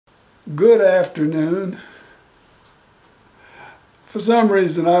Good afternoon. For some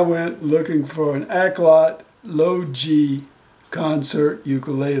reason I went looking for an Aklot low G concert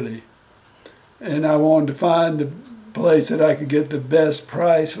ukulele, and I wanted to find the place that I could get the best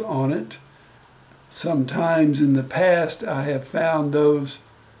price on it. Sometimes in the past I have found those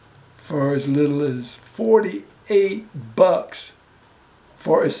for as little as 48 bucks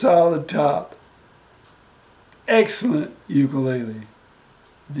for a solid top. Excellent ukulele.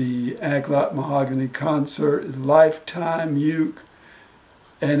 The Aklot mahogany concert is lifetime uke,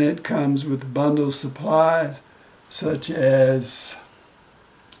 and it comes with bundle supplies such as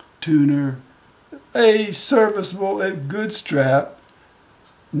tuner, a serviceable, a good strap,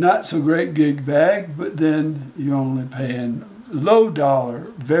 not so great gig bag, but then you're only paying low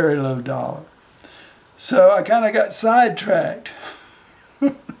dollar, very low dollar. So I kind of got sidetracked.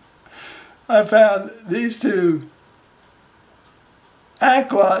 I found these two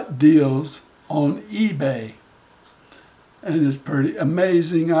Aklot deals on eBay, and it's pretty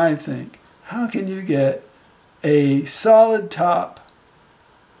amazing, I think. How can you get a solid top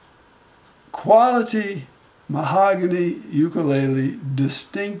quality mahogany ukulele,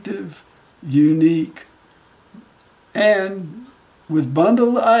 distinctive, unique, and with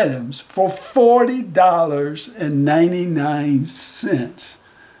bundled items for $40.99.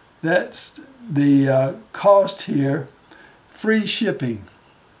 That's the cost here, free shipping.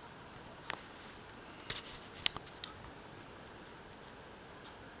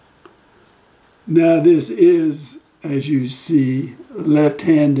 Now this is, as you see,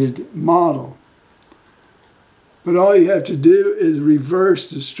 left-handed model. But all you have to do is reverse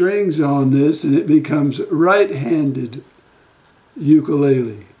the strings on this and it becomes right-handed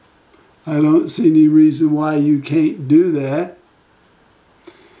ukulele. I don't see any reason why you can't do that.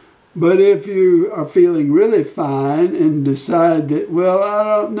 But if you are feeling really fine and decide that, well, I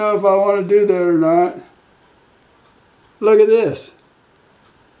don't know if I want to do that or not, look at this.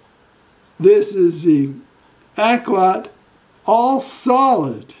 This is the Aklot all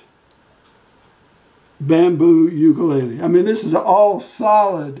solid bamboo ukulele. I mean, this is an all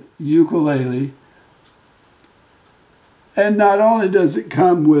solid ukulele. And not only does it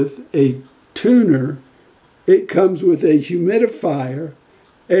come with a tuner, it comes with a humidifier,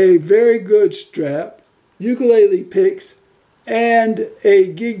 a very good strap, ukulele picks, and a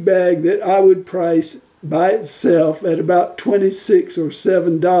gig bag that I would price by itself at about $26 or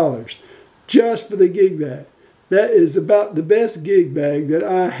 $7 just for the gig bag. That is about the best gig bag that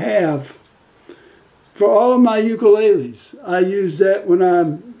I have for all of my ukuleles. I use that when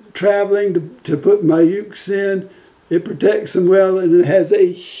I'm traveling to put my ukes in. It protects them well, and it has a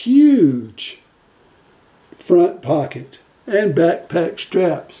huge front pocket and backpack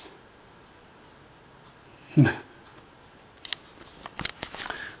straps.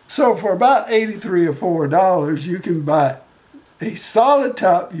 So for about $83 or $84, you can buy a solid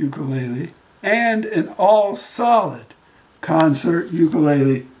top ukulele and an all solid concert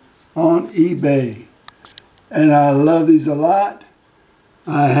ukulele on eBay. And I love these a lot.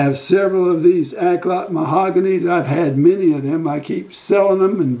 I have several of these Aklot mahoganies. I've had many of them. I keep selling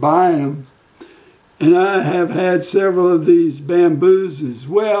them and buying them. And I have had several of these bamboos as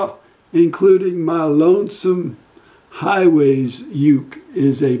well, including my Lonesome Highways uke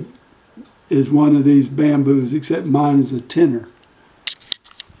is one of these bamboos, except mine is a tenor.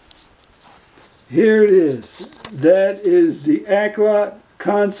 Here it is. That is the Aklot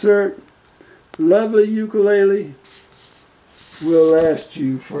concert. Lovely ukulele. Will last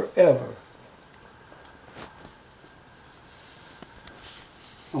you forever.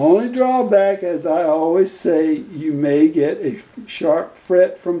 Only drawback, as I always say, you may get a sharp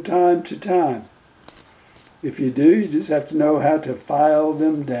fret from time to time. If you do, you just have to know how to file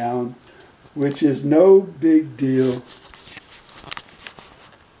them down, which is no big deal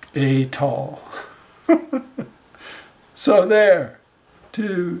at all. So there,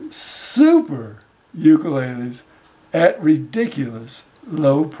 two super ukuleles at ridiculous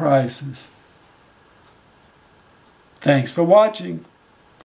low prices. Thanks for watching.